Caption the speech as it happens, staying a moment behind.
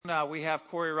we have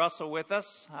Corey Russell with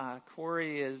us.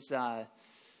 Corey is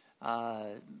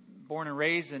born and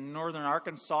raised in northern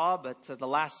Arkansas, but the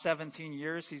last 17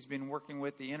 years he's been working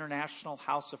with the International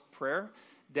House of Prayer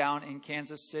down in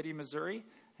Kansas City, Missouri.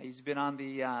 He's been on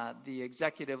the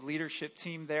executive leadership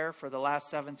team there for the last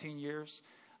 17 years.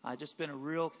 Just been a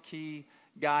real key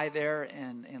guy there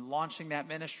in launching that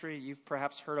ministry. You've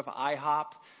perhaps heard of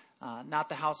IHOP, not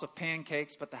the House of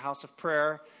Pancakes, but the House of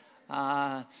Prayer.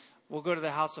 We'll go to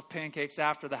the House of Pancakes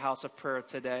after the House of Prayer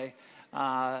today,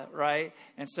 right?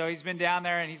 And so he's been down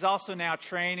there, and he's also now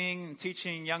training and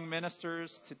teaching young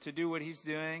ministers to do what he's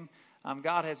doing.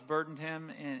 God has burdened him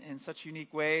in such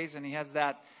unique ways, and he has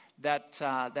that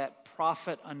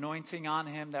prophet anointing on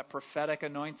him, that prophetic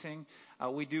anointing.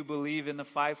 We do believe in the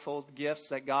fivefold gifts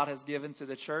that God has given to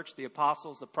the church: the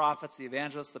apostles, the prophets, the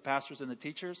evangelists, the pastors, and the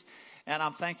teachers. And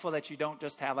I'm thankful that you don't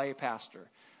just have a pastor.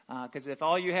 Because if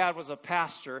all you had was a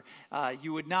pastor,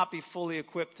 you would not be fully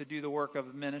equipped to do the work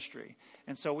of ministry.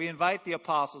 And so we invite the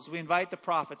apostles, we invite the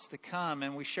prophets to come,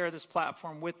 and we share this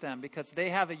platform with them because they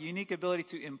have a unique ability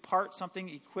to impart something,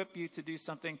 equip you to do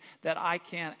something that I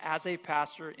can't, as a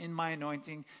pastor in my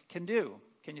anointing, can do.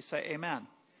 Can you say amen?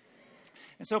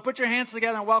 And so put your hands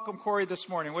together and welcome Corey this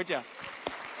morning, would you?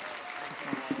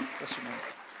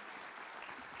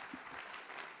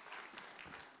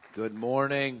 Good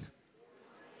morning.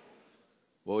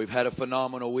 Well, we've had a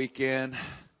phenomenal weekend.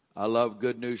 I love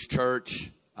Good News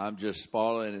Church. I'm just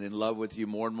falling in love with you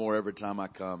more and more every time I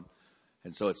come.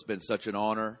 And so it's been such an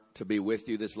honor to be with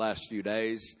you this last few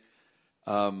days.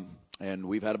 And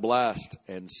we've had a blast.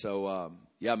 And so,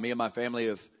 me and my family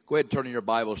have, go ahead and turn in your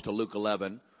Bibles to Luke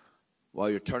 11. While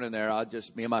you're turning there,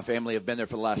 me and my family have been there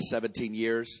for the last 17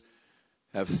 years.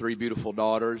 Have 3 beautiful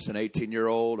daughters, an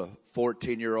 18-year-old, a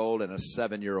 14-year-old, and a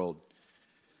 7-year-old.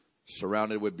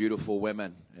 Surrounded with beautiful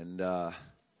women, and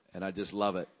I just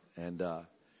love it. And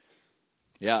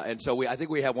so I think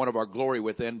we have one of our Glory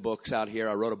Within books out here.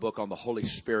 I wrote a book on the Holy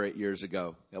Spirit years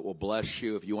ago that will bless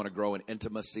you if you want to grow in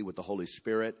intimacy with the Holy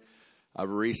Spirit. I've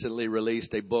recently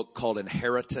released a book called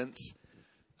Inheritance,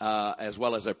 as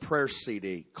well as a prayer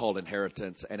CD called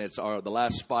Inheritance, and it's the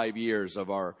last 5 years of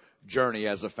our journey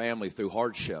as a family through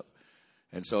hardship.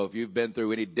 And so if you've been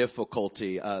through any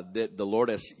difficulty, the Lord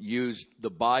has used the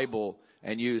Bible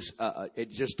and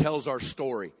it just tells our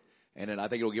story. And then I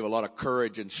think it'll give a lot of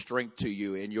courage and strength to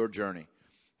you in your journey.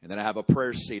 And then I have a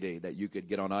prayer CD that you could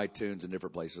get on iTunes and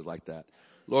different places like that.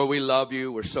 Lord, we love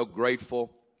you. We're so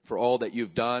grateful for all that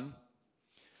you've done.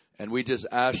 And we just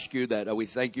ask you that we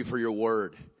thank you for your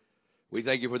word. We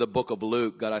thank you for the book of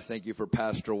Luke. God, I thank you for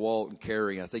Pastor Walt and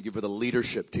Carrie. I thank you for the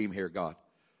leadership team here, God.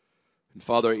 And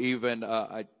Father, even,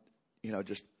 I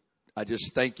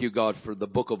just thank you, God, for the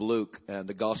book of Luke and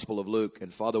the gospel of Luke.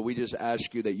 And Father, we just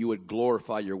ask you that you would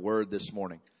glorify your word this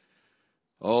morning.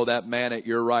 Oh, that man at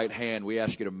your right hand, we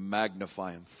ask you to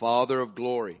magnify him. Father of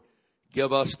glory,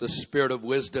 give us the spirit of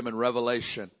wisdom and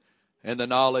revelation and the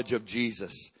knowledge of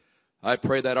Jesus. I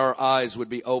pray that our eyes would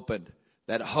be opened,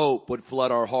 that hope would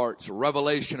flood our hearts,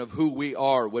 revelation of who we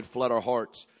are would flood our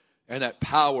hearts, and that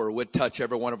power would touch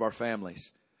every one of our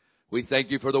families. We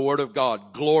thank you for the word of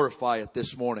God. Glorify it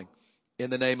this morning in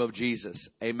the name of Jesus.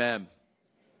 Amen.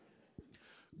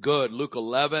 Good. Luke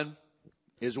 11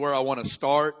 is where I want to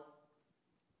start.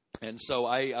 And so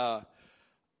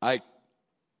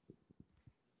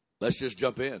let's just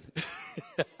jump in.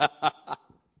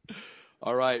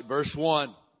 All right. Verse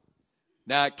 1.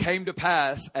 Now it came to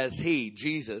pass as he,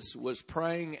 Jesus, was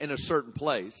praying in a certain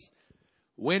place,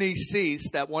 when he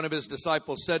ceased, that one of his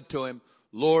disciples said to him,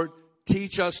 Lord,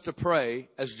 teach us to pray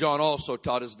as John also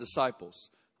taught his disciples.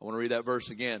 I want to read that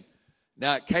verse again.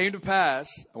 Now it came to pass,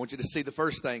 I want you to see the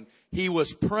first thing, he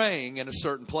was praying in a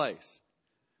certain place,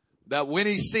 that when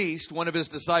he ceased, one of his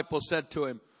disciples said to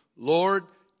him, Lord,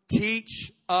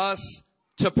 teach us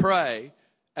to pray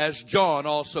as John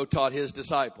also taught his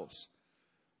disciples.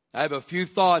 I have a few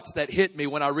thoughts that hit me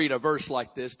when I read a verse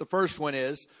like this. The first one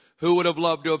is, who would have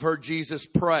loved to have heard Jesus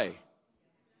pray?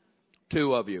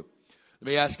 2 of you. Let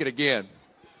me ask it again.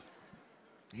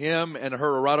 Him and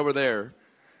her are right over there.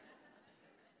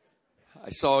 I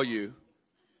saw you.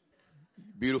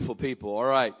 Beautiful people. All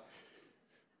right.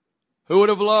 Who would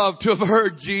have loved to have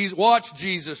heard Jesus, watch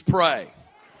Jesus pray?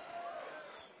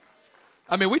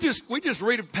 I mean, we just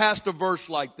read past a verse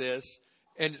like this,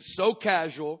 and it's so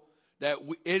casual that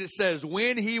it says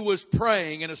when he was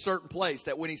praying in a certain place,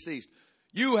 that when he ceased.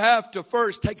 You have to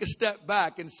first take a step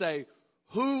back and say,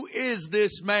 who is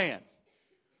this man?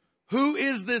 Who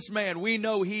is this man? We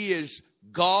know he is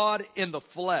God in the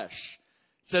flesh.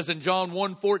 It says in John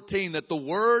 1:14 that the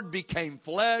Word became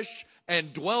flesh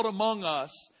and dwelt among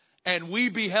us, and we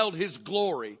beheld his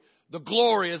glory. The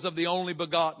glory is of the only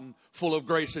begotten, full of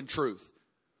grace and truth.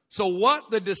 So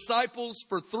what the disciples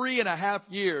for 3.5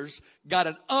 years got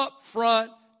an upfront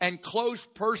and close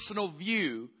personal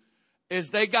view is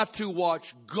they got to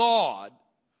watch God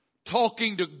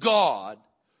talking to God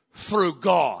through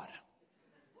God.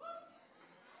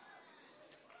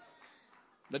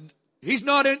 He's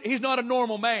not a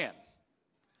normal man.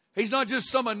 He's not just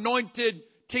some anointed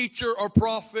teacher or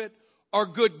prophet or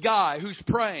good guy who's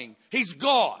praying. He's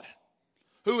God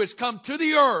who has come to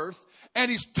the earth, and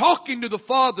he's talking to the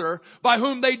Father by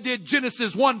whom they did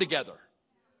Genesis 1 together.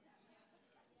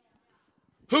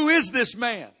 Who is this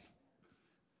man?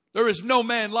 There is no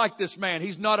man like this man.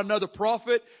 He's not another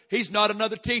prophet. He's not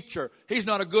another teacher. He's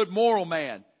not a good moral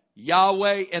man.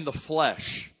 Yahweh in the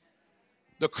flesh.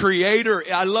 The Creator.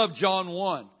 I love John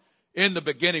 1. In the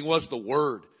beginning was the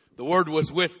Word. The Word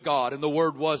was with God, and the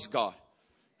Word was God.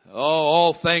 Oh,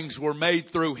 all things were made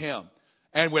through Him.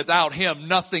 And without Him,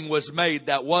 nothing was made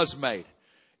that was made.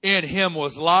 In Him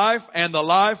was life, and the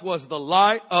life was the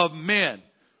light of men.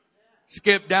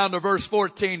 Skip down to verse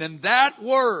 14. And that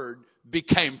Word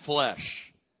became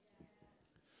flesh.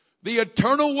 The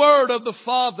eternal Word of the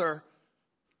Father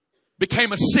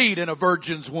became a seed in a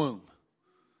virgin's womb.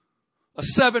 A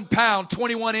 7-pound,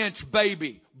 21-inch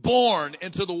baby born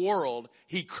into the world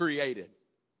He created.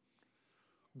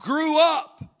 Grew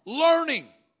up learning.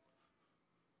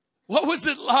 What was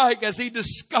it like as He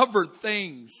discovered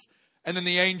things? And then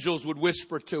the angels would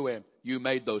whisper to Him, you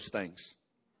made those things.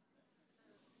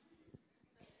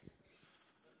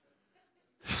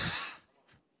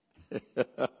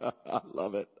 I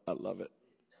love it. I love it.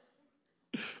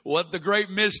 What the great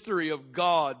mystery of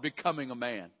God becoming a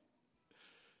man.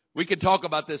 We can talk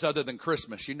about this other than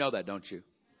Christmas. You know that, don't you?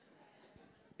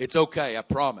 It's okay, I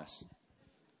promise.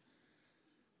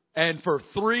 And for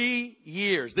 3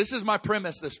 years, this is my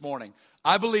premise this morning.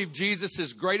 I believe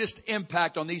Jesus' greatest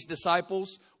impact on these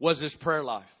disciples was His prayer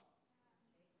life.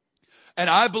 And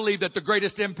I believe that the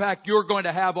greatest impact you're going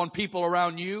to have on people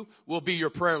around you will be your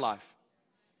prayer life.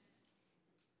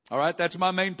 All right, that's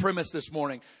my main premise this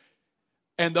morning.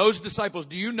 And those disciples,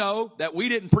 do you know that we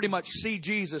didn't pretty much see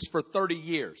Jesus for 30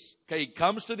 years? Okay, He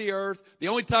comes to the earth. The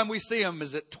only time we see Him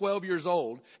is at 12 years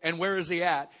old. And where is He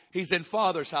at? He's in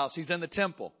Father's house. He's in the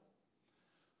temple.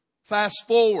 Fast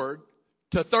forward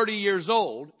to 30 years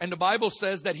old, and the Bible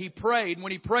says that He prayed. And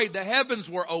when He prayed, the heavens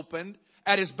were opened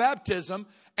at His baptism,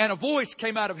 and a voice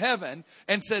came out of heaven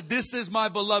and said, this is my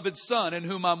beloved Son in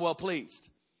whom I'm well pleased.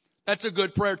 That's a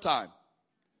good prayer time.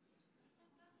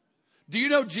 Do you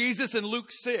know Jesus in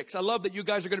Luke 6? I love that you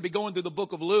guys are going to be going through the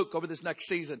book of Luke over this next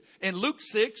season. In Luke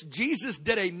 6, Jesus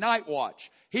did a night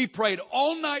watch. He prayed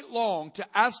all night long to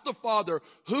ask the Father,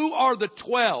 who are the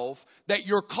 12 that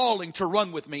you're calling to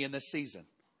run with me in this season?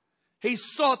 He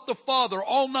sought the Father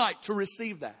all night to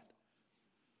receive that.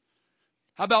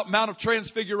 How about Mount of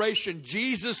Transfiguration?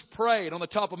 Jesus prayed on the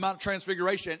top of Mount of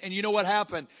Transfiguration. And you know what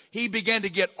happened? He began to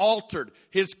get altered.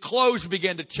 His clothes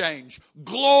began to change.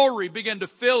 Glory began to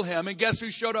fill Him. And guess who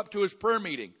showed up to His prayer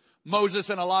meeting? Moses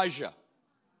and Elijah.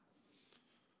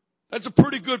 That's a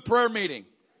pretty good prayer meeting.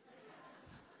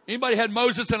 Anybody had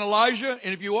Moses and Elijah?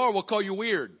 And if you are, we'll call you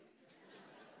weird.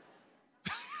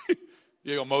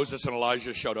 You know, Moses and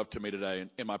Elijah showed up to me today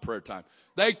in my prayer time.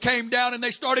 They came down and they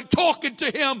started talking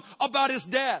to Him about His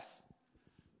death.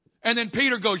 And then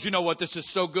Peter goes, you know what, this is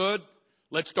so good.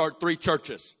 Let's start 3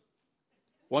 churches.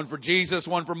 One for Jesus,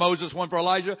 one for Moses, one for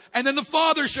Elijah. And then the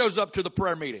Father shows up to the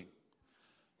prayer meeting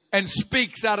and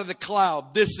speaks out of the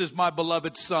cloud. This is my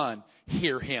beloved Son.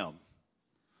 Hear Him.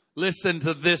 Listen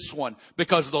to this one,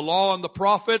 because the law and the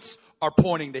prophets are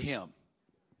pointing to Him.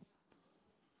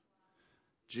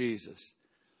 Jesus.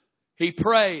 He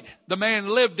prayed. The man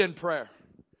lived in prayer.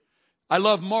 I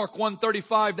love Mark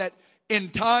 1:35, that in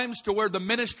times to where the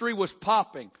ministry was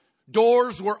popping,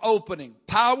 doors were opening,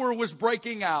 power was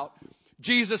breaking out,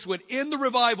 Jesus would end the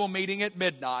revival meeting at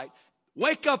midnight,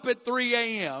 wake up at 3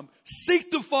 a.m., seek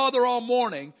the Father all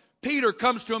morning. Peter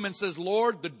comes to Him and says,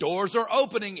 Lord, the doors are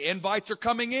opening. Invites are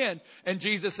coming in. And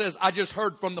Jesus says, I just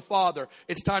heard from the Father.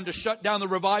 It's time to shut down the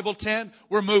revival tent.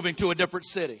 We're moving to a different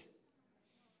city.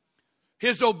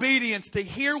 His obedience to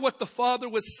hear what the Father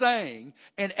was saying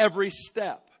in every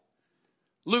step.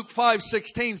 Luke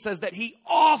 5:16 says that He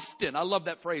often, I love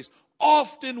that phrase,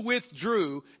 often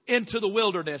withdrew into the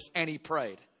wilderness and He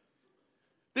prayed.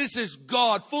 This is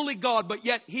God, fully God, but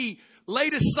yet He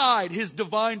laid aside His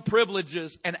divine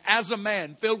privileges and as a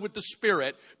man filled with the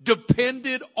Spirit,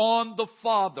 depended on the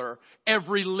Father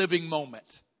every living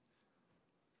moment.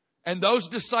 And those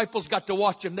disciples got to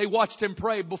watch Him. They watched Him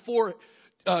pray before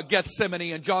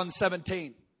Gethsemane in John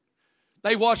 17.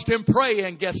 They watched him pray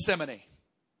in Gethsemane.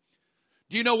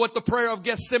 Do you know what the prayer of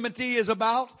Gethsemane is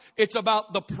about? It's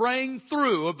about the praying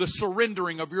through of the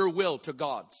surrendering of your will to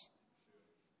God's.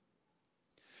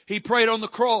 He prayed on the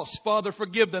cross, Father,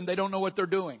 forgive them. They don't know what they're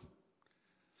doing.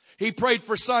 He prayed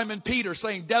for Simon Peter,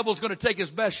 saying, devil's going to take his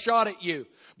best shot at you.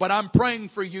 But I'm praying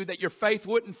for you that your faith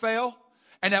wouldn't fail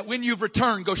and that when you've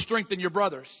returned, go strengthen your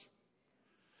brothers.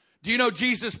 Do you know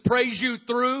Jesus prays you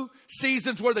through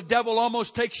seasons where the devil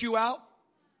almost takes you out?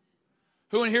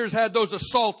 Who in here has had those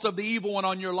assaults of the evil one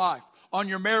on your life, on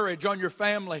your marriage, on your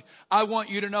family? I want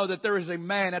you to know that there is a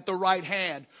man at the right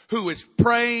hand who is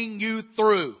praying you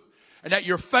through and that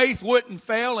your faith wouldn't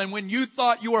fail. And when you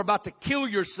thought you were about to kill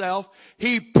yourself,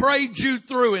 he prayed you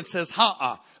through and says,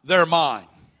 they're mine.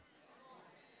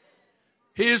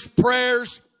 His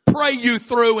prayers pray you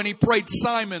through, and he prayed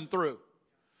Simon through.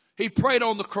 He prayed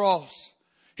on the cross.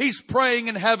 He's praying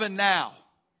in heaven now.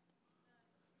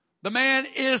 The man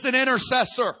is an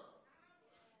intercessor.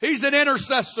 He's an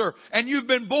intercessor. And you've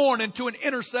been born into an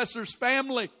intercessor's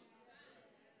family.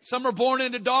 Some are born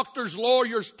into doctors,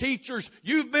 lawyers, teachers.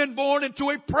 You've been born into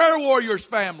a prayer warrior's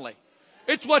family.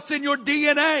 It's what's in your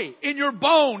DNA, in your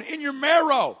bone, in your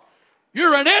marrow.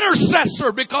 You're an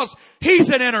intercessor because he's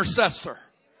an intercessor.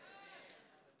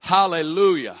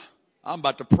 Hallelujah. I'm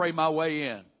about to pray my way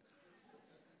in.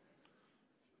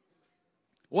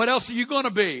 What else are you going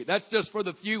to be? That's just for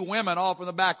the few women off in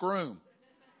the back room.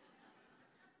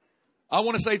 I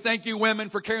want to say thank you, women,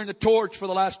 for carrying the torch for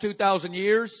the last 2,000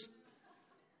 years.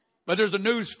 But there's a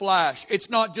news flash. It's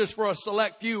not just for a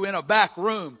select few in a back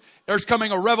room. There's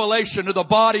coming a revelation to the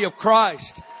body of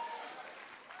Christ.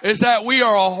 Is that we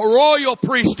are a royal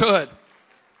priesthood.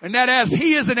 And that as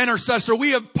he is an intercessor, we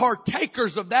have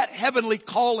partakers of that heavenly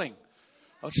calling.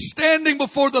 Of standing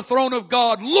before the throne of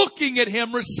God, looking at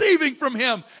him, receiving from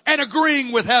him, and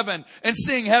agreeing with heaven, and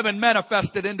seeing heaven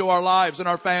manifested into our lives and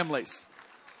our families.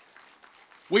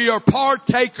 We are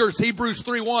partakers, Hebrews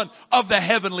 3:1, of the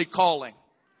heavenly calling.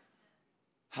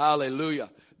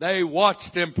 Hallelujah. They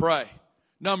watched him pray.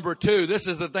 Number 2, this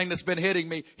is the thing that's been hitting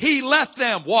me. He let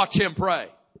them watch him pray.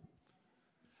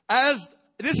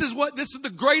 This is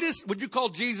the greatest, would you call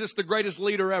Jesus the greatest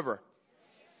leader ever?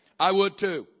 I would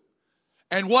too.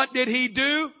 And what did he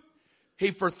do?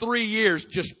 He, for 3 years,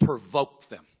 just provoked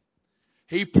them.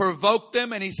 He provoked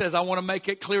them and he says, I want to make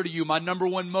it clear to you, my number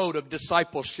one mode of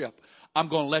discipleship. I'm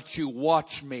going to let you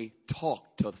watch me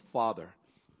talk to the Father.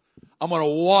 You're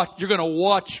going to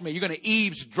watch me. You're going to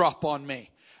eavesdrop on me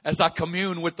as I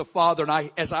commune with the Father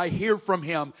and as I hear from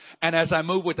him and as I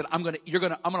move with it. I'm going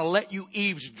to let you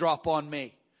eavesdrop on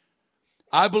me.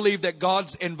 I believe that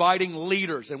God's inviting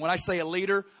leaders. And when I say a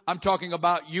leader, I'm talking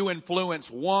about you influence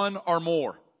one or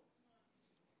more.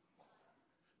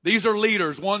 These are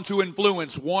leaders, ones who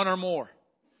influence one or more.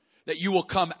 That you will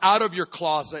come out of your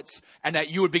closets and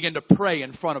that you would begin to pray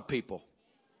in front of people.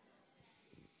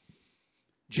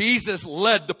 Jesus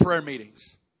led the prayer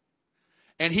meetings.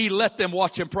 And he let them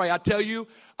watch him pray. I tell you,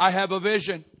 I have a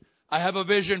vision. I have a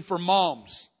vision for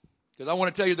moms. Because I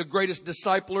want to tell you the greatest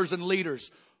disciplers and leaders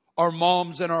are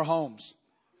moms in our homes.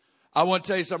 I want to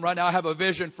tell you something right now. I have a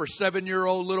vision for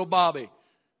 7-year-old little Bobby.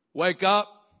 Wake up.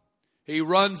 He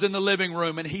runs in the living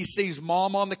room and he sees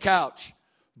mom on the couch.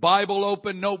 Bible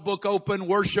open, notebook open,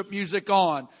 worship music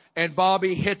on. And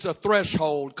Bobby hits a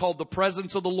threshold called the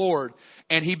presence of the Lord.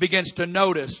 And he begins to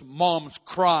notice mom's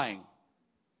crying.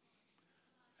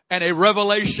 And a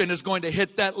revelation is going to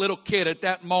hit that little kid at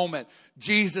that moment.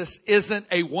 Jesus isn't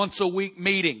a once a week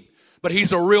meeting. But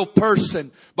he's a real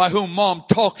person by whom mom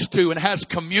talks to and has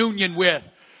communion with.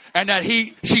 And that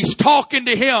she's talking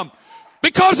to him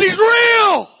because he's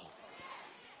real.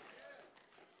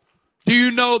 Do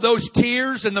you know those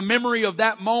tears and the memory of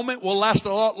that moment will last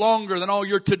a lot longer than all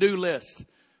your to-do list?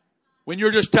 When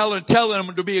you're just telling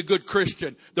them to be a good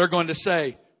Christian, they're going to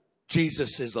say,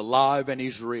 Jesus is alive and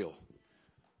he's real.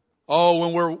 Oh,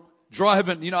 when we're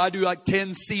driving, I do like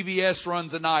 10 CVS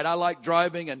runs a night. I like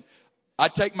driving and I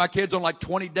take my kids on like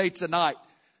 20 dates a night.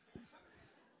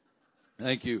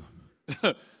 Thank you.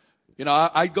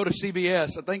 I go to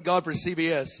CVS. I thank God for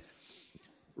CVS.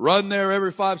 Run there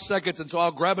every 5 seconds. And so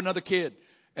I'll grab another kid.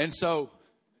 And so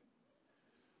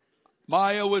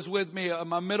Maya was with me.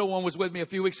 My middle one was with me a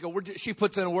few weeks ago. She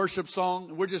puts in a worship song.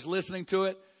 And we're just listening to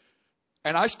it.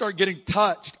 And I start getting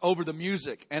touched over the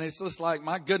music. And it's just like,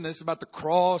 my goodness, it's about the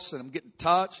cross. And I'm getting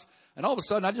touched. And all of a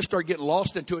sudden, I just start getting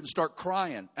lost into it and start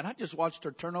crying. And I just watched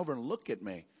her turn over and look at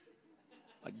me.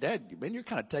 Like, Dad, man, you're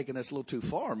kind of taking this a little too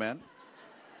far, man.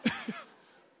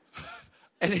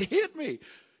 And it hit me.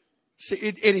 See,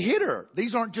 it hit her.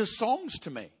 These aren't just songs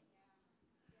to me.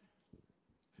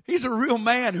 He's a real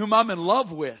man whom I'm in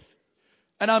love with.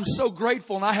 And I'm so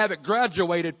grateful, and I have it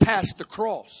graduated past the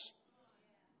cross.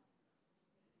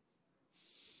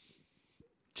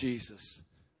 Jesus.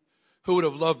 Who would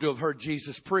have loved to have heard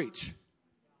Jesus preach?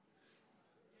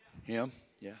 Him?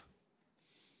 Yeah.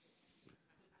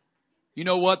 You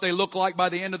know what they look like by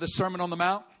the end of the Sermon on the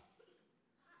Mount?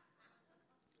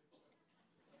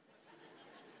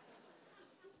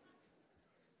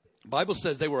 The Bible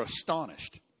says they were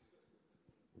astonished.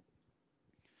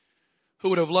 Who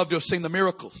would have loved to have seen the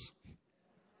miracles?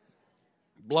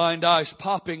 Blind eyes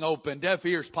popping open, deaf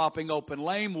ears popping open,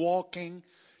 lame walking,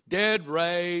 dead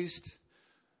raised,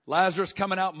 Lazarus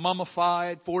coming out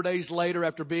mummified 4 days later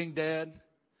after being dead.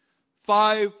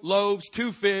 5 loaves,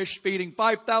 2 fish, feeding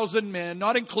 5,000 men,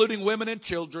 not including women and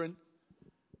children.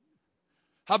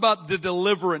 How about the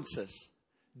deliverances?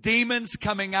 Demons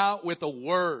coming out with a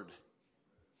word.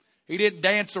 He didn't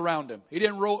dance around him. He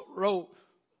didn't roll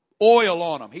oil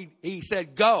on them. He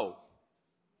said, go.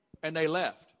 And they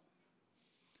left.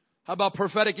 How about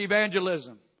prophetic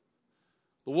evangelism?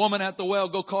 The woman at the well,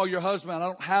 go call your husband. I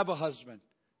don't have a husband.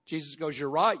 Jesus goes, you're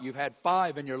right. You've had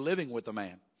 5 and you're living with a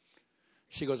man.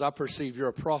 She goes, I perceive you're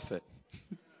a prophet.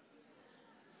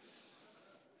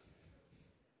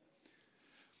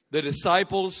 The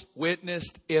disciples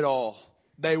witnessed it all.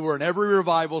 They were in every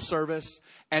revival service,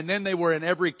 and then they were in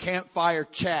every campfire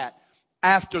chat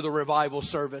after the revival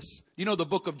service. You know, the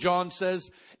book of John says,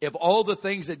 if all the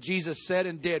things that Jesus said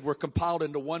and did were compiled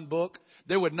into one book,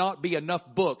 there would not be enough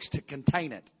books to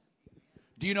contain it.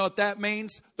 Do you know what that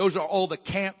means? Those are all the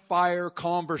campfire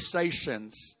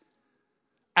conversations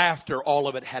after all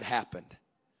of it had happened.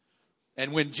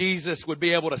 And when Jesus would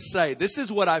be able to say, this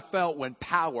is what I felt when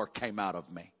power came out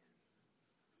of me.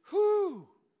 Whew.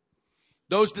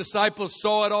 Those disciples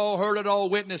saw it all, heard it all,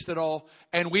 witnessed it all.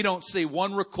 And we don't see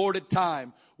one recorded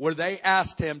time where they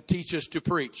asked him, teach us to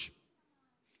preach.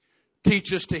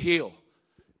 Teach us to heal.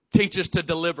 Teach us to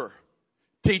deliver.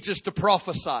 Teach us to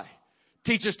prophesy.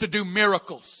 Teach us to do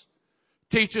miracles.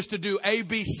 Teach us to do A,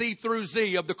 B, C through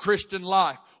Z of the Christian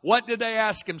life. What did they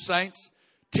ask him, saints?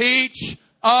 Teach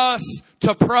us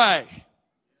to pray.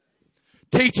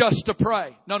 Teach us to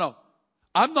pray. No.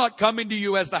 I'm not coming to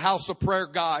you as the house of prayer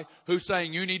guy who's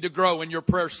saying you need to grow in your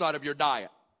prayer side of your diet.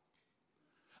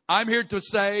 I'm here to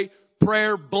say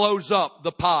prayer blows up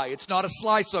the pie. It's not a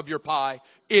slice of your pie.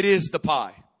 It is the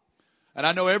pie. And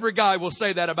I know every guy will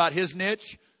say that about his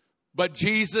niche, but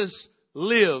Jesus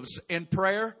lives in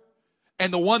prayer.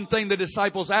 And the one thing the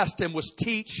disciples asked him was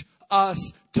teach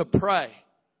us to pray.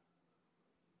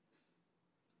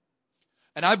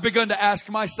 And I've begun to ask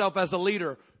myself as a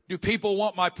leader, do people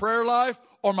want my prayer life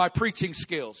or my preaching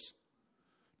skills?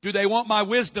 Do they want my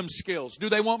wisdom skills? Do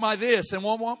they want my this and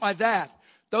want my that?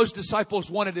 Those disciples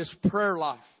wanted his prayer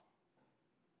life.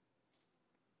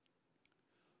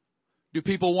 Do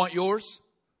people want yours?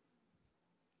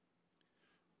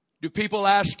 Do people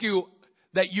ask you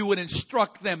that you would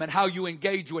instruct them in how you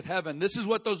engage with heaven? This is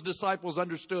what those disciples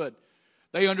understood.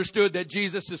 They understood that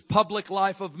Jesus' public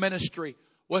life of ministry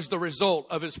was the result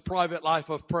of his private life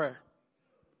of prayer.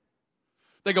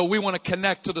 They go, we want to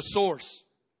connect to the source.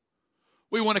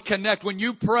 We want to connect. When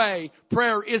you pray,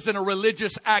 prayer isn't a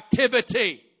religious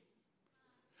activity.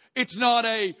 It's not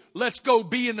a, let's go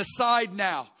be in the side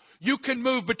now. You can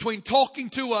move between talking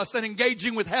to us and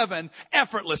engaging with heaven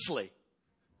effortlessly.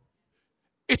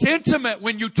 It's intimate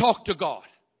when you talk to God.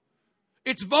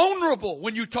 It's vulnerable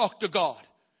when you talk to God.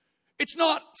 It's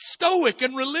not stoic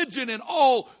and religion and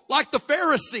all like the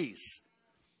Pharisees.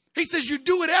 He says you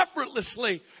do it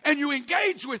effortlessly and you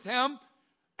engage with him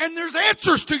and there's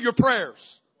answers to your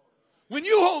prayers. When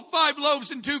you hold 5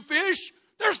 loaves and 2 fish,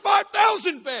 there's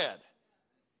 5,000 fed.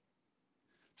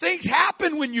 Things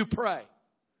happen when you pray.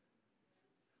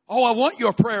 Oh, I want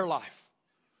your prayer life.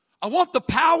 I want the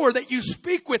power that you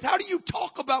speak with. How do you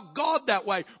talk about God that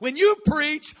way? When you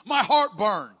preach, my heart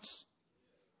burns.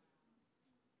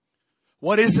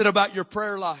 What is it about your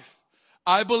prayer life?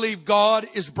 I believe God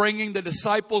is bringing the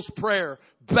disciples' prayer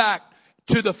back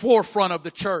to the forefront of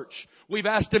the church. We've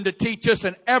asked him to teach us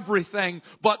in everything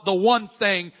but the one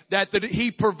thing that he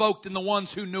provoked in the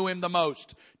ones who knew him the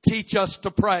most. Teach us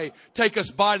to pray. Take us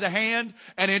by the hand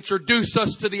and introduce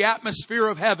us to the atmosphere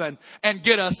of heaven and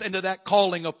get us into that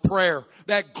calling of prayer.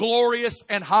 That glorious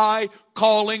and high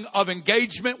calling of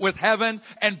engagement with heaven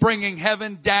and bringing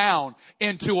heaven down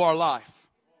into our life.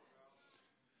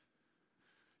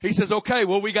 He says, okay,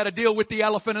 well, we got to deal with the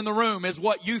elephant in the room is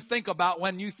what you think about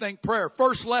when you think prayer.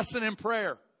 First lesson in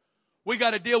prayer. We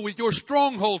got to deal with your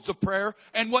strongholds of prayer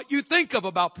and what you think of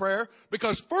about prayer.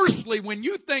 Because firstly, when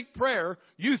you think prayer,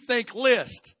 you think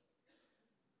list.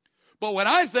 But when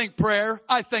I think prayer,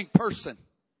 I think person.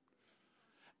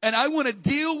 And I want to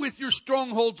deal with your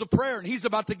strongholds of prayer. And he's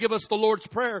about to give us the Lord's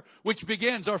Prayer, which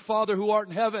begins, Our Father who art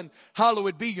in heaven,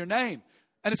 hallowed be your name.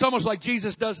 And it's almost like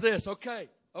Jesus does this. Okay.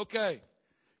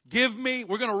 Give me,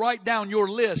 we're going to write down your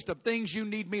list of things you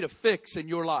need me to fix in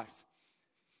your life.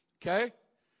 Okay?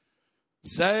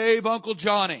 Save Uncle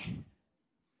Johnny.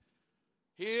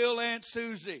 Heal Aunt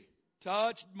Susie.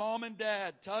 Touch mom and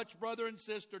dad. Touch brother and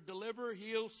sister. Deliver,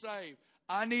 heal, save.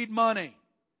 I need money.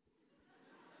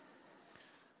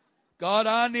 God,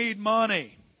 I need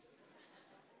money.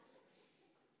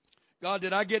 God,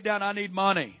 did I get down? I need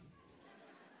money.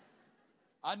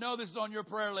 I know this is on your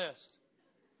prayer list.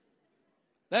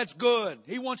 That's good.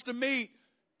 He wants to meet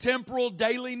temporal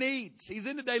daily needs. He's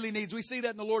into daily needs. We see that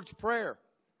in the Lord's Prayer.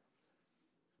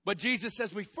 But Jesus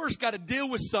says we first got to deal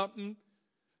with something,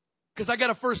 because I got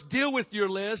to first deal with your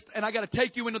list, and I got to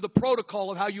take you into the protocol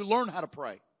of how you learn how to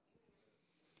pray.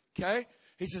 Okay?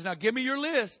 He says, now give me your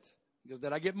list. He goes,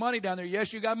 did I get money down there?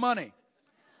 Yes, you got money.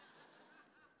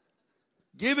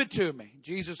 Give it to me.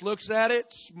 Jesus looks at it,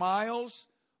 smiles,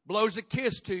 blows a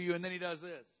kiss to you, and then he does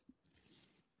this.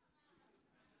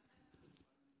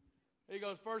 He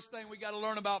goes, first thing we got to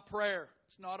learn about prayer.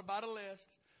 It's not about a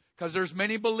list. Because there's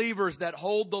many believers that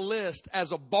hold the list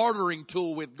as a bartering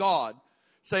tool with God.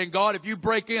 Saying, God, if you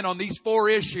break in on these 4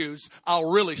 issues,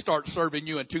 I'll really start serving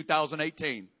you in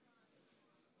 2018.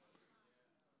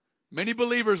 Many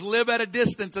believers live at a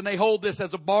distance and they hold this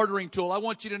as a bartering tool. I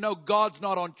want you to know God's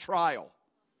not on trial.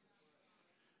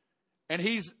 And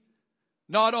He's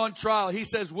not on trial. He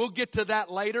says, we'll get to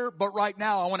that later, but right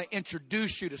now I want to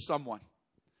introduce you to someone.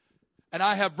 And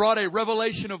I have brought a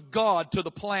revelation of God to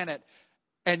the planet,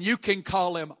 and you can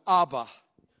call Him Abba.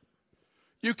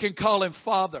 You can call Him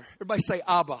Father. Everybody say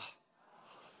Abba.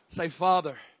 Say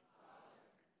Father.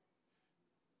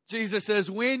 Jesus says,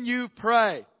 when you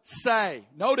pray, say.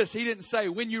 Notice He didn't say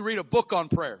when you read a book on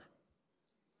prayer.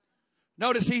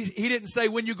 Notice He didn't say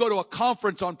when you go to a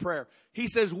conference on prayer. He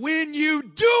says when you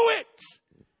do it.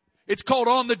 It's called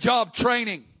on-the-job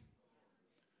training.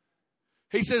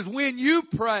 He says when you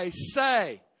pray,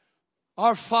 say,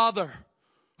 Our Father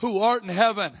who art in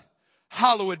heaven,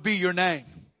 hallowed be your name.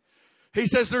 He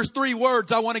says there's 3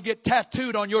 words I want to get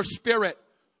tattooed on your spirit.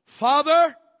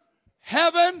 Father,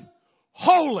 heaven,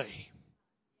 holy.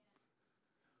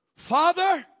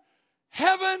 Father,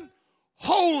 heaven,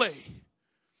 holy.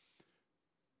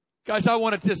 Guys, I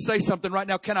wanted to say something right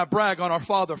now. Can I brag on our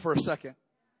Father for a second?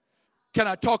 Can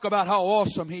I talk about how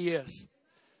awesome He is?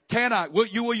 Can I? Will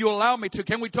you allow me to?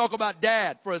 Can we talk about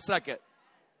Dad for a second?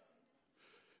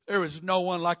 There is no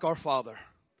one like our Father.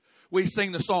 We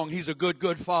sing the song, He's a good,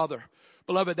 good Father.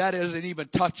 Beloved, that doesn't even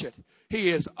touch it. He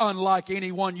is unlike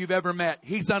anyone you've ever met.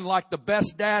 He's unlike the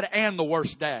best dad and the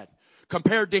worst dad.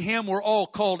 Compared to Him, we're all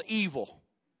called evil.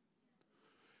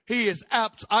 He is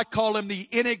apt. I call Him the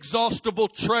inexhaustible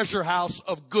treasure house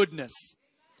of goodness.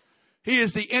 He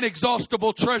is the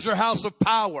inexhaustible treasure house of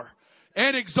power.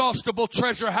 Inexhaustible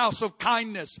treasure house of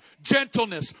kindness,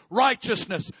 gentleness,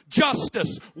 righteousness,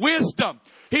 justice, wisdom.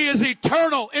 He is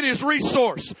eternal in His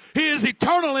resource. He is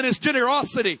eternal in His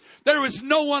generosity. There is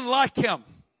no one like Him.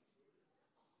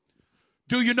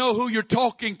 Do you know who you're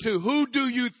talking to? Who do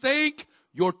you think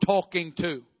you're talking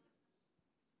to?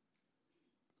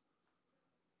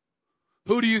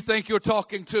 Who do you think you're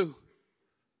talking to?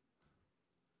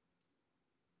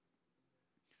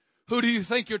 Who do you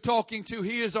think you're talking to?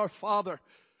 He is our Father.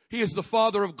 He is the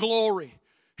Father of glory.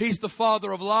 He's the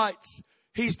Father of lights.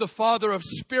 He's the Father of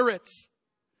spirits.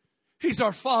 He's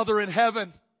our Father in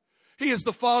heaven. He is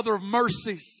the Father of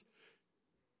mercies.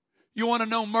 You want to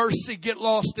know mercy? Get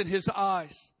lost in His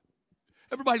eyes.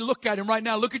 Everybody look at Him right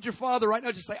now. Look at your Father right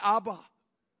now. Just say, Abba.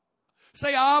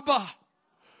 Say, Abba.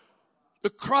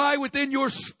 The cry within your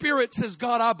spirit says,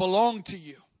 God, I belong to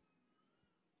you.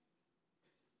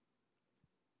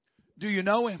 Do you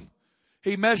know Him?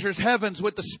 He measures heavens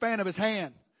with the span of His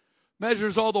hand.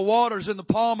 Measures all the waters in the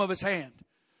palm of His hand.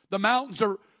 The mountains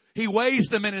He weighs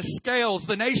them in His scales.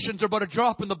 The nations are but a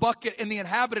drop in the bucket, and the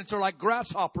inhabitants are like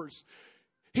grasshoppers.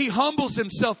 He humbles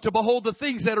Himself to behold the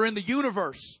things that are in the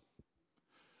universe.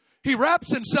 He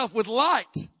wraps Himself with light.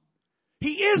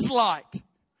 He is light.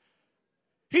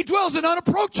 He dwells in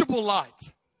unapproachable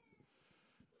light.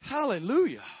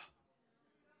 Hallelujah.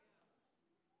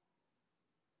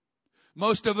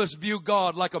 Most of us view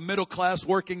God like a middle-class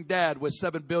working dad with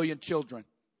 7 billion children.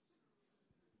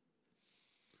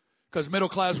 Because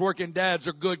middle-class working dads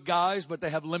are good guys, but they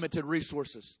have limited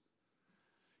resources.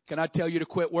 Can I tell you to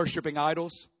quit worshiping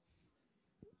idols?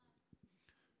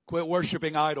 Quit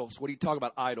worshiping idols. What are you talking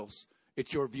about, idols?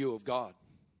 It's your view of God.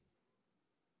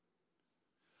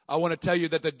 I want to tell you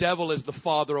that the devil is the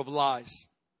father of lies.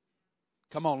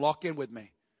 Come on, lock in with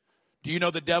me. Do you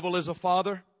know the devil is a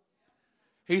father?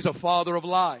 He's a father of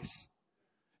lies.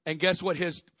 And guess what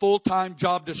his full-time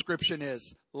job description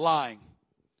is? Lying,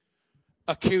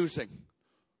 accusing,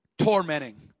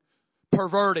 tormenting,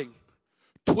 perverting,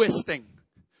 twisting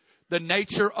the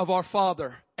nature of our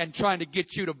Father and trying to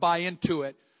get you to buy into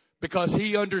it, because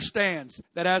he understands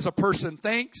that as a person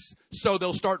thinks, so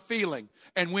they'll start feeling.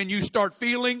 And when you start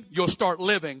feeling, you'll start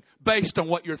living based on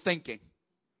what you're thinking.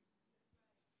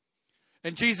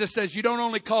 And Jesus says, you don't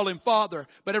only call him Father,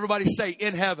 but everybody say,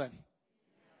 in heaven.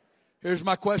 Here's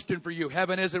my question for you.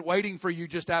 Heaven isn't waiting for you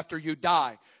just after you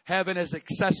die. Heaven is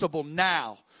accessible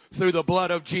now through the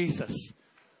blood of Jesus.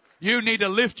 You need to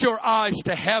lift your eyes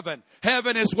to heaven.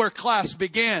 Heaven is where class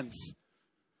begins.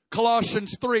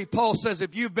 Colossians 3, Paul says,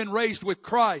 if you've been raised with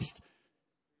Christ,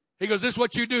 he goes, this is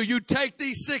what you do. You take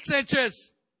these 6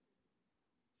 inches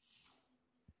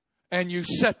and you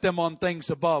set them on things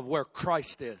above where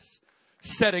Christ is,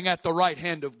 sitting at the right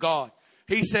hand of God.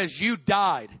 He says you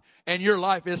died and your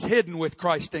life is hidden with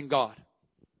Christ in God.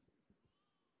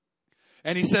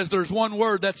 And he says there's one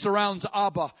word that surrounds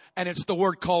Abba, and it's the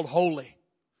word called holy.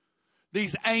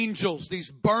 These angels,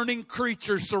 these burning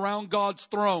creatures surround God's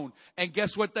throne. And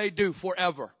guess what they do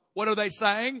forever? What are they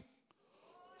saying?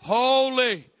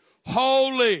 Holy,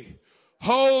 holy,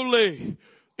 holy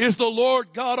is the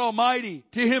Lord God Almighty,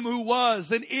 to him who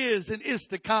was and is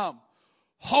to come.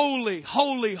 Holy,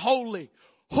 holy, holy,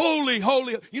 holy,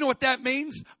 holy. You know what that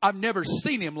means? I've never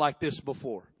seen him like this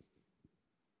before.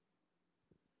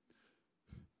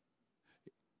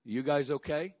 You guys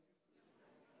okay?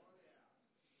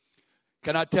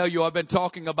 Can I tell you, I've been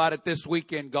talking about it this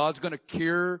weekend. God's going to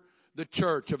cure the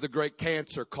church of the great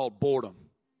cancer called boredom.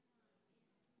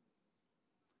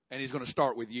 And he's going to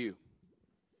start with you.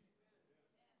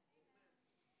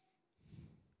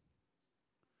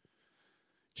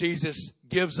 Jesus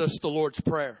gives us the Lord's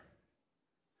Prayer.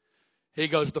 He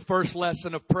goes, the first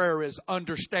lesson of prayer is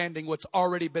understanding what's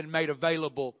already been made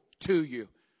available to you.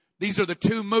 These are the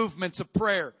 2 movements of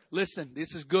prayer. Listen,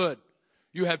 this is good.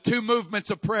 You have 2 movements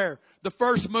of prayer. The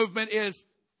first movement is,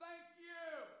 thank you.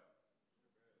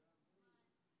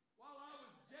 While I was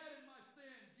dead in my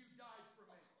sins, you died for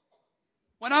me.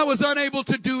 When I was unable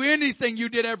to do anything, you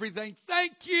did everything.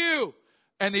 Thank you.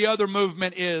 And the other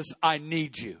movement is, I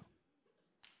need you.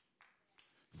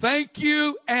 Thank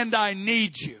you and I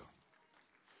need you.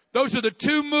 Those are the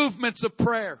 2 movements of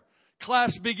prayer.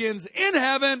 Class begins in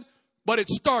heaven, but it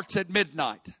starts at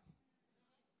midnight.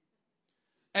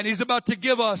 And he's about to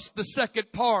give us the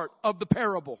second part of the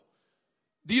parable.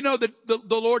 Do you know that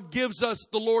the Lord gives us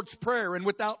the Lord's Prayer, and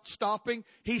without stopping,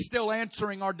 he's still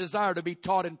answering our desire to be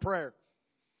taught in prayer.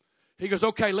 He goes,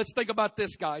 okay, let's think about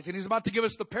this, guys. And he's about to give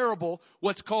us the parable,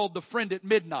 what's called the friend at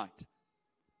midnight.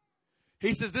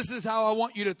 He says, this is how I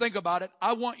want you to think about it.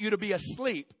 I want you to be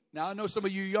asleep. Now, I know some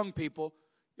of you young people,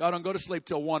 y'all don't go to sleep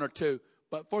till 1 or 2.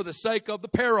 But for the sake of the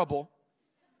parable,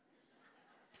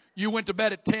 you went to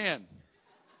bed at 10.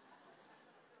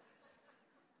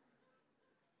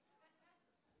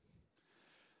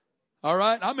 All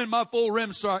right, I'm in my full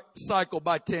REM cycle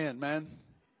by 10, man.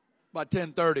 By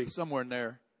 10:30, somewhere in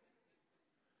there.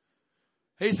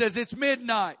 He says, it's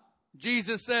midnight.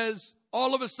 Jesus says,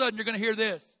 all of a sudden you're going to hear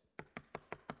this.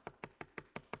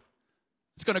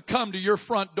 It's going to come to your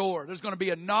front door. There's going to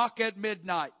be a knock at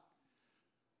midnight.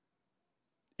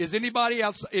 Is anybody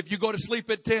else, if you go to sleep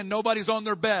at 10, nobody's on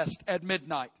their best at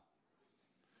midnight.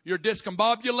 You're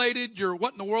discombobulated. You're,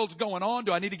 what in the world's going on?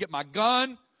 Do I need to get my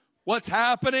gun? What's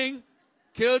happening?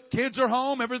 Kids are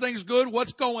home. Everything's good.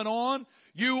 What's going on?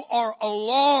 You are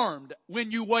alarmed when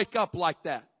you wake up like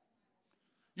that.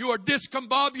 You are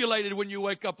discombobulated when you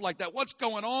wake up like that. What's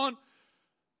going on?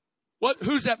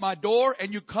 Who's at my door?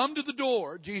 And you come to the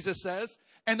door, Jesus says,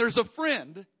 and there's a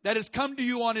friend that has come to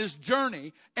you on his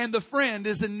journey, and the friend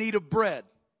is in need of bread.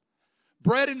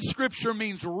 Bread in Scripture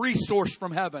means resource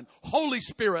from heaven. Holy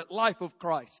Spirit, life of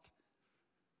Christ.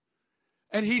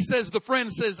 And he says, the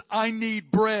friend says, I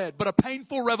need bread. But a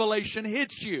painful revelation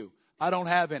hits you. I don't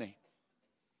have any.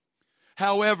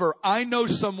 However, I know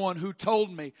someone who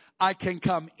told me I can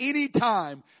come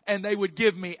anytime and they would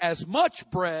give me as much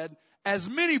bread, as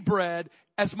many bread,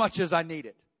 as much as I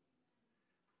needed.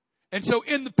 And so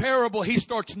in the parable, he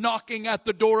starts knocking at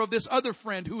the door of this other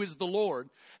friend who is the Lord.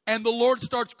 And the Lord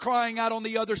starts crying out on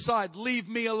the other side, leave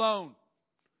me alone.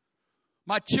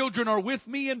 My children are with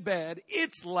me in bed.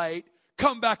 It's late.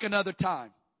 Come back another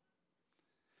time.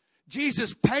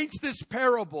 Jesus paints this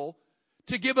parable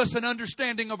to give us an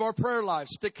understanding of our prayer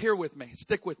lives. Stick here with me.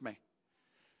 Stick with me.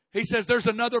 He says there's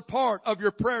another part of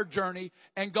your prayer journey,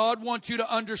 and God wants you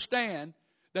to understand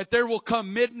that there will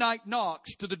come midnight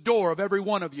knocks to the door of every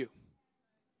one of you.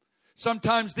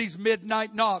 Sometimes these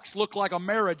midnight knocks look like a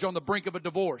marriage on the brink of a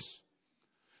divorce.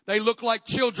 They look like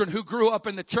children who grew up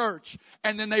in the church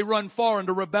and then they run far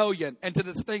into rebellion and to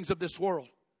the things of this world.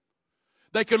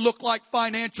 They could look like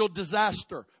financial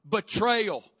disaster,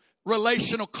 betrayal,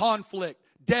 relational conflict,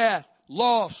 death,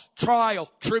 loss,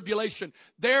 trial, tribulation.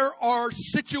 There are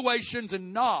situations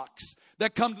and knocks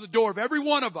that come to the door of every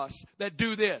one of us that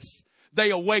do this.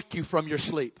 They awake you from your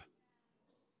sleep.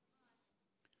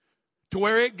 To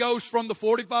where it goes from the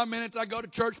 45 minutes I go to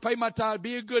church, pay my tithe,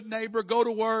 be a good neighbor, go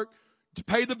to work, to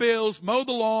pay the bills, mow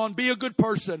the lawn, be a good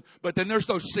person. But then there's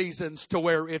those seasons to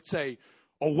where it's a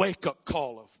wake-up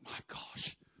call of, my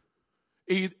gosh.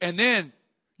 And then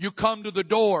you come to the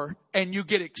door and you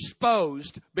get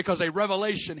exposed because a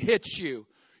revelation hits you.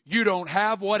 You don't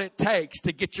have what it takes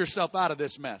to get yourself out of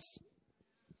this mess.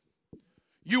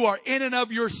 You are in and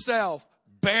of yourself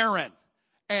barren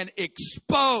and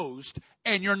exposed,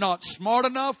 and you're not smart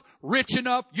enough, rich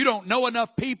enough, you don't know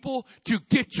enough people to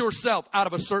get yourself out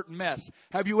of a certain mess.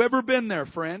 Have you ever been there,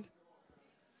 friend?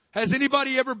 Has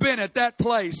anybody ever been at that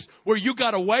place where you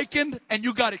got awakened and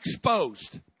you got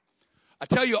exposed? I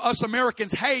tell you, us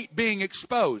Americans hate being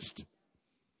exposed.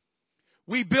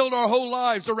 We build our whole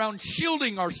lives around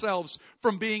shielding ourselves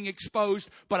from being exposed.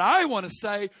 But I want to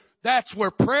say that's where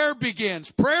prayer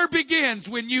begins. Prayer begins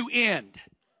when you end.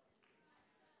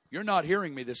 You're not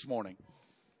hearing me this morning.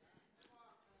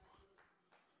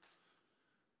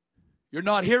 You're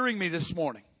not hearing me this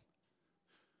morning.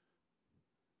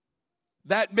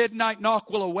 That midnight knock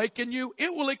will awaken you.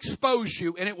 It will expose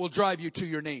you and it will drive you to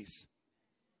your knees.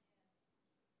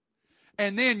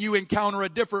 And then you encounter a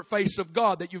different face of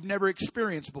God that you've never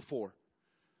experienced before.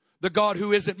 The God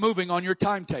who isn't moving on your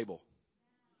timetable.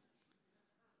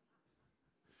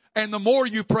 And the more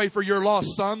you pray for your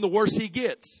lost son, the worse he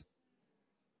gets.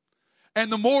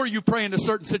 And the more you pray into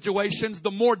certain situations,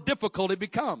 the more difficult it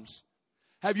becomes.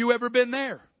 Have you ever been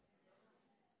there?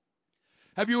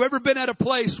 Have you ever been at a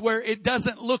place where it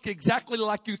doesn't look exactly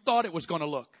like you thought it was going to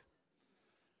look?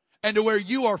 And to where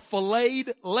you are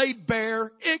filleted, laid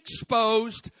bare,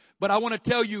 exposed. But I want to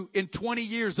tell you, in 20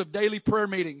 years of daily prayer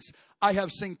meetings, I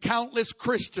have seen countless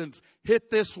Christians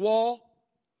hit this wall.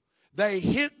 They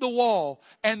hit the wall,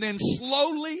 and then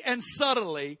slowly and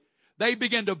subtly, they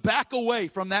begin to back away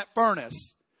from that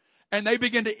furnace. And they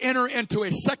begin to enter into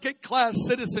a second-class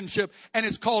citizenship, and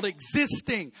it's called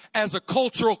existing as a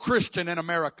cultural Christian in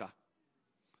America.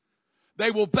 They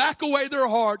will back away their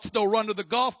hearts. They'll run to the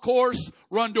golf course,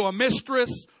 run to a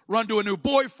mistress, run to a new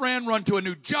boyfriend, run to a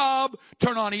new job,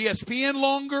 turn on ESPN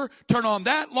longer, turn on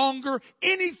that longer.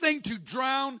 Anything to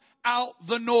drown out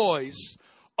the noise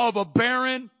of a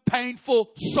barren,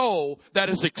 painful soul that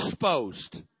is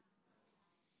exposed.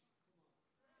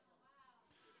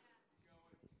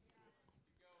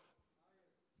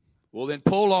 Well, then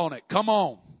pull on it. Come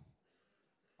on.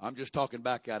 I'm just talking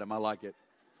back at him. I like it.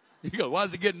 You go, why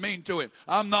is he getting mean to him?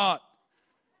 I'm not.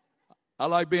 I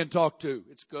like being talked to.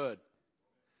 It's good.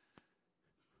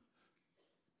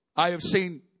 I have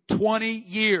seen 20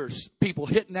 years people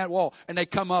hitting that wall, and they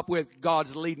come up with,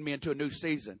 God's leading me into a new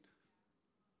season.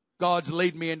 God's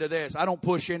leading me into this. I don't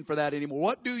push in for that anymore.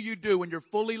 What do you do when you're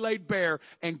fully laid bare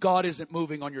and God isn't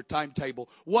moving on your timetable?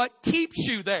 What keeps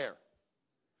you there?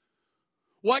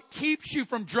 What keeps you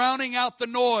from drowning out the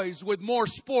noise with more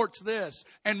sports this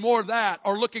and more that,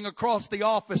 or looking across the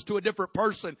office to a different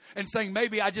person and saying,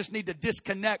 maybe I just need to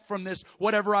disconnect from this,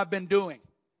 whatever I've been doing?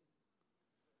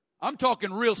 I'm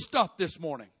talking real stuff this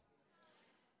morning.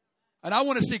 And I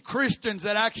want to see Christians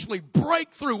that actually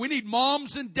break through. We need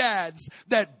moms and dads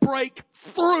that break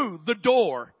through the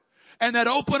door and that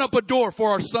open up a door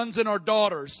for our sons and our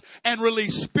daughters and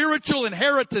release spiritual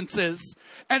inheritances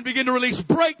and begin to release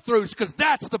breakthroughs, because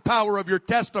that's the power of your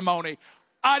testimony.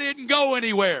 I didn't go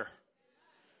anywhere.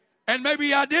 And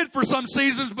maybe I did for some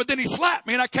seasons, but then he slapped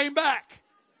me and I came back.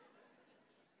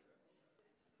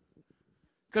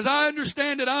 Because I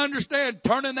understand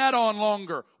turning that on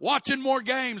longer, watching more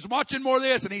games, watching more of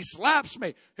this, and he slaps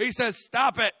me. He says,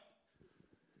 stop it.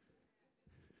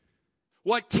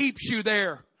 What keeps you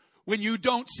there when you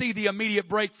don't see the immediate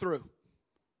breakthrough?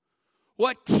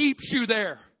 What keeps you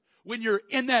there when you're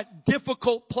in that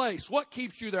difficult place? What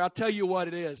keeps you there? I'll tell you what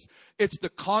it is. It's the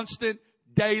constant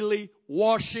daily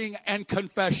washing and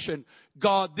confession.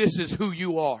 God, this is who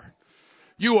you are.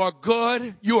 You are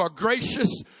good. You are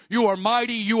gracious. You are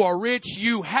mighty. You are rich.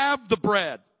 You have the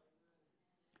bread.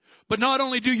 But not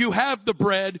only do you have the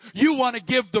bread, you want to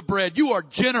give the bread. You are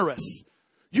generous.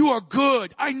 You are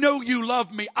good. I know you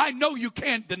love me. I know you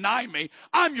can't deny me.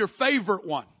 I'm your favorite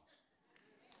one.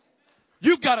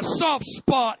 You've got a soft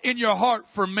spot in your heart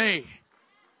for me.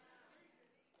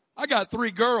 I got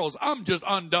 3 girls. I'm just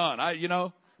undone.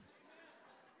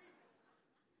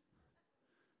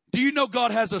 Do you know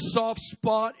God has a soft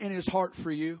spot in his heart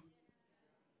for you?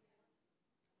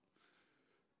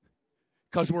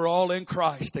 Because we're all in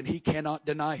Christ and he cannot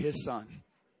deny his son.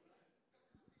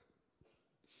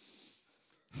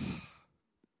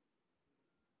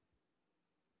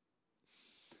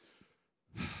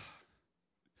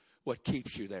 What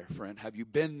keeps you there, friend? Have you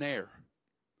been there?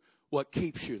 What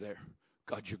keeps you there?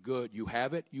 God, you're good. You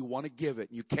have it. You want to give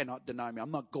it. You cannot deny me.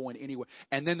 I'm not going anywhere.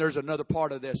 And then there's another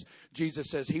part of this. Jesus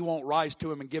says he won't rise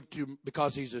to him and give to him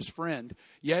because he's his friend,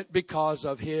 yet because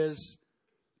of his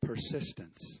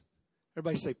persistence.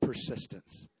 Everybody say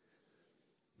persistence.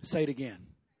 Say it again.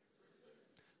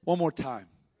 One more time.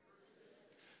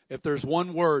 If there's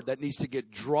one word that needs to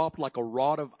get dropped like a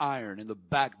rod of iron in the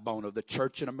backbone of the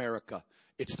church in America,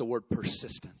 it's the word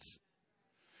persistence.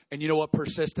 And you know what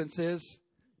persistence is?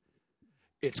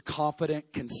 It's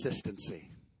confident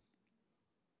consistency.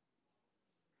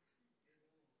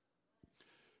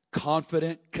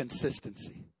 Confident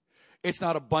consistency. It's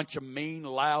not a bunch of mean,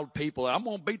 loud people. I'm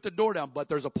going to beat the door down. But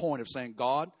there's a point of saying,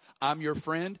 God, I'm your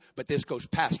friend, but this goes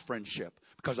past friendship.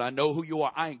 Because I know who you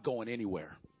are. I ain't going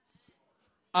anywhere.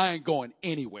 I ain't going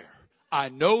anywhere. I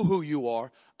know who you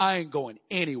are. I ain't going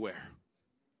anywhere.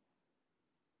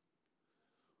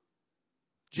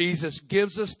 Jesus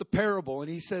gives us the parable and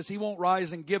he says he won't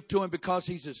rise and give to him because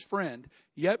he's his friend.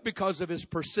 Yet because of his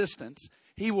persistence,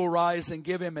 he will rise and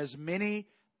give him as many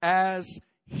as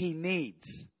he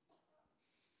needs.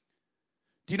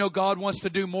 Do you know God wants to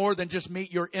do more than just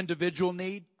meet your individual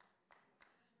need?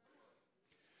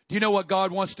 Do you know what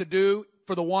God wants to do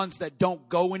for the ones that don't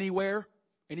go anywhere?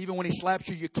 And even when he slaps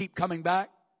you, you keep coming back?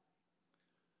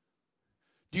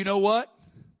 Do you know what?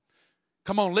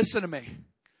 Come on, listen to me.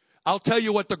 I'll tell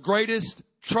you what the greatest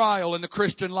trial in the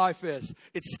Christian life is.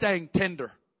 It's staying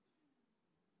tender.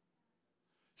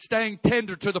 Staying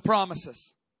tender to the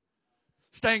promises.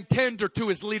 Staying tender to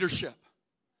his leadership.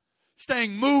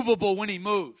 Staying movable when he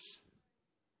moves.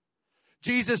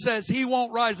 Jesus says he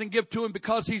won't rise and give to him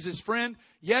because he's his friend.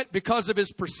 Yet because of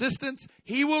his persistence,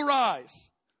 he will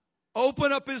rise,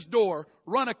 open up his door,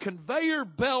 run a conveyor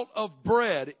belt of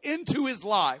bread into his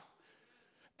life.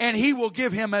 And he will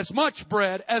give him as much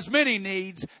bread, as many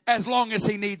needs, as long as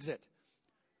he needs it.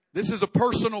 This is a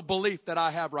personal belief that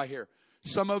I have right here.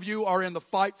 Some of you are in the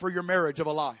fight for your marriage of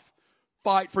a life.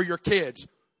 Fight for your kids.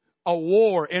 A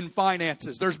war in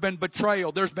finances. There's been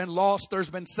betrayal. There's been loss. There's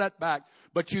been setback.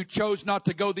 But you chose not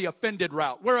to go the offended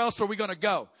route. Where else are we going to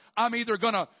go? I'm either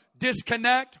going to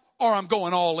disconnect or I'm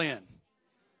going all in.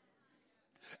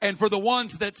 And for the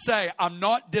ones that say, I'm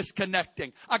not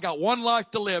disconnecting. I got one life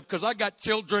to live because I got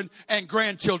children and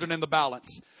grandchildren in the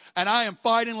balance. And I am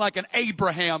fighting like an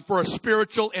Abraham for a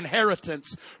spiritual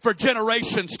inheritance for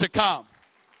generations to come.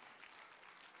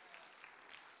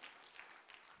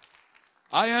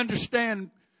 I understand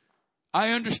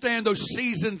those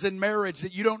seasons in marriage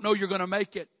that you don't know you're going to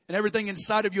make it. And everything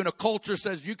inside of you in a culture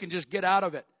says you can just get out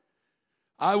of it.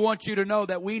 I want you to know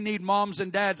that we need moms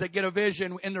and dads that get a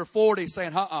vision in their 40s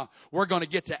saying, we're going to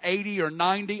get to 80 or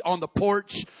 90 on the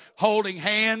porch holding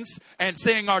hands and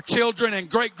seeing our children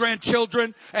and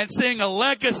great-grandchildren and seeing a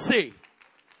legacy.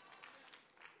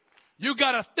 You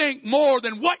got to think more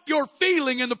than what you're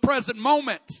feeling in the present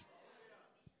moment.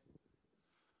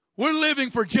 We're living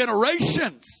for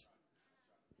generations.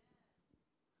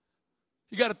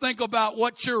 You got to think about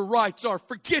what your rights are.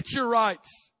 Forget your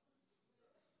rights.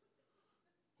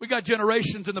 We got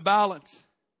generations in the balance.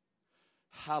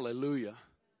 Hallelujah.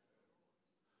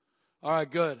 All right,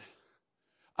 good.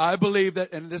 I believe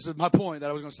that, and this is my point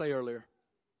that I was going to say earlier.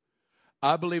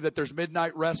 I believe that there's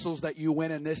midnight wrestles that you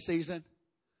win in this season.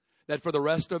 That for the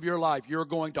rest of your life, you're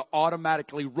going to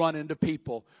automatically run into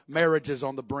people, marriages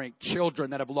on the brink,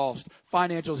 children that have lost,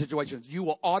 financial situations. You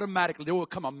will automatically, there will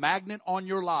come a magnet on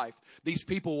your life. These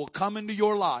people will come into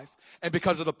your life. And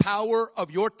because of the power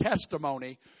of your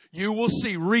testimony, you will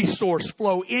see resource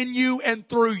flow in you and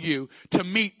through you to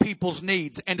meet people's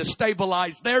needs and to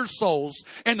stabilize their souls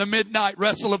in the midnight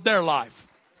wrestle of their life.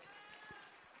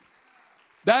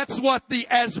 That's what the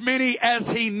as many as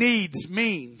he needs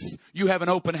means. You have an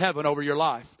open heaven over your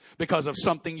life because of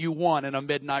something you won in a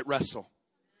midnight wrestle.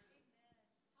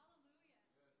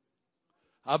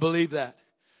 I believe that.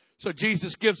 So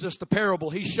Jesus gives us the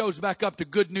parable. He shows back up to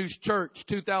Good News Church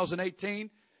 2018.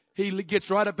 He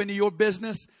gets right up into your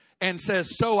business and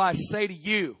says, so I say to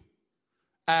you,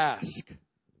 ask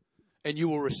and you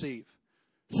will receive.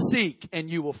 Seek and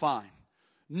you will find.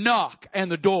 Knock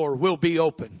and the door will be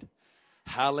opened.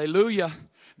 Hallelujah.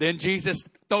 Then Jesus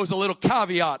throws a little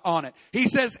caveat on it. He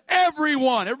says,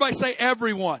 everyone. Everybody say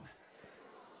everyone.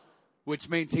 Which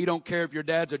means he don't care if your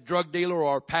dad's a drug dealer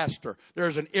or a pastor.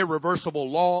 There's an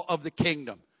irreversible law of the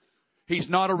kingdom. He's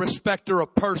not a respecter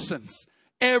of persons.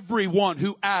 Everyone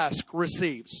who asks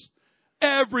receives.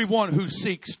 Everyone who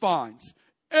seeks finds.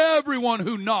 Everyone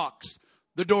who knocks,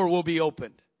 the door will be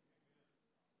opened.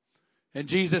 And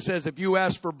Jesus says, if you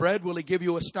ask for bread, will he give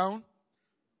you a stone?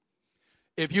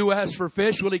 If you ask for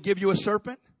fish, will he give you a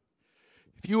serpent?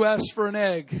 If you ask for an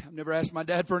egg, I've never asked my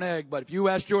dad for an egg, but if you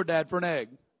asked your dad for an egg,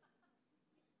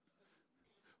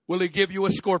 will he give you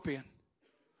a scorpion?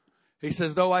 He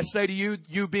says, though I say to you,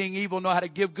 you being evil know how to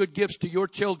give good gifts to your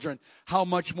children, how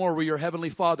much more will your heavenly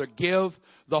Father give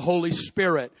the Holy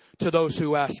Spirit to those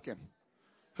who ask him?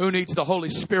 Who needs the Holy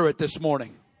Spirit this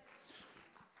morning?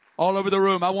 All over the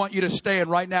room, I want you to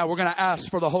stand right now. We're going to ask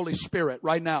for the Holy Spirit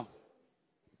right now.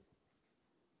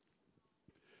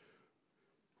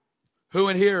 Who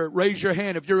in here, raise your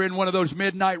hand if you're in one of those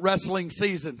midnight wrestling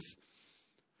seasons.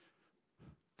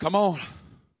 Come on.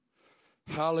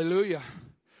 Hallelujah.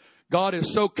 God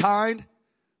is so kind,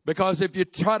 because if you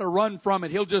try to run from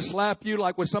it, he'll just slap you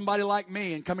like with somebody like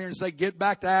me and come here and say, get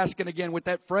back to asking again with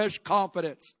that fresh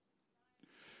confidence.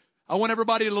 I want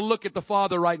everybody to look at the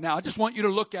Father right now. I just want you to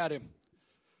look at him.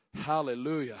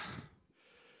 Hallelujah.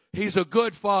 He's a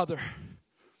good Father.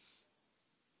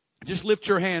 Just lift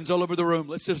your hands all over the room.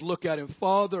 Let's just look at him.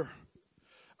 Father,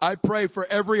 I pray for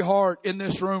every heart in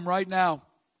this room right now.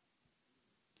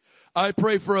 I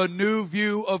pray for a new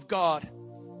view of God.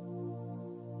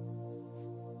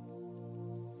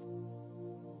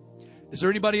 Is there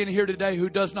anybody in here today who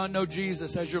does not know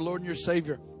Jesus as your Lord and your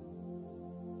Savior?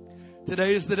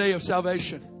 Today is the day of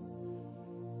salvation.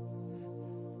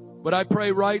 But I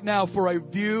pray right now for a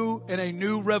view and a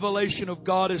new revelation of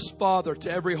God as Father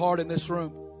to every heart in this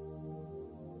room.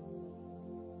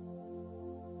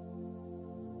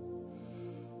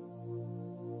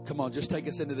 Come on, just take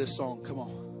us into this song. Come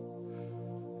on.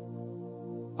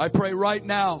 I pray right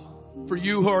now for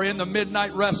you who are in the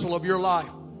midnight wrestle of your life.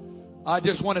 I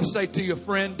just want to say to you,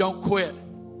 friend, don't quit.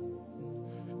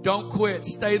 Don't quit.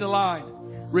 Stay the line.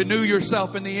 Renew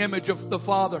yourself in the image of the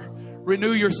Father.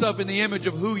 Renew yourself in the image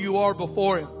of who you are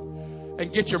before him.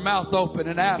 And get your mouth open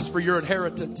and ask for your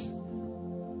inheritance.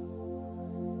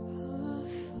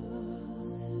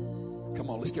 Come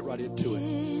on, let's get right into it.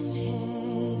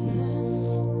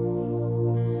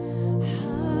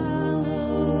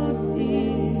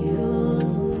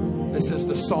 This is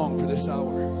the song for this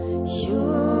hour.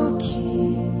 Your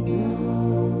kingdom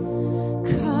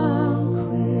come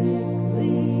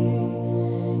quickly.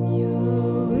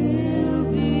 Your will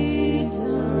be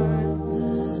done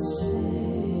the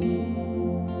same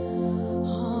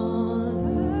on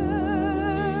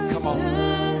earth. Come on.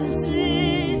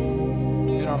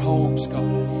 In our homes, God.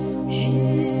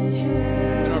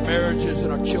 In our marriages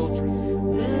and our children.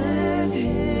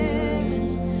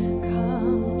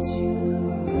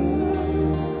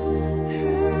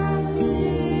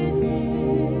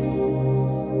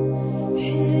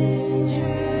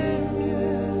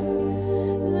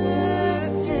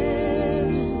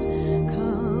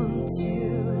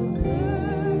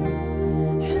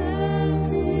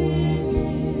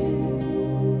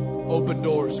 Open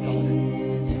doors, God.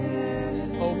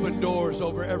 Open doors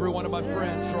over every one of my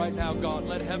friends right now, God.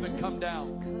 Let heaven come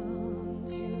down.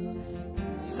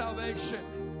 Salvation.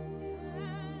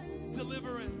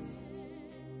 Deliverance.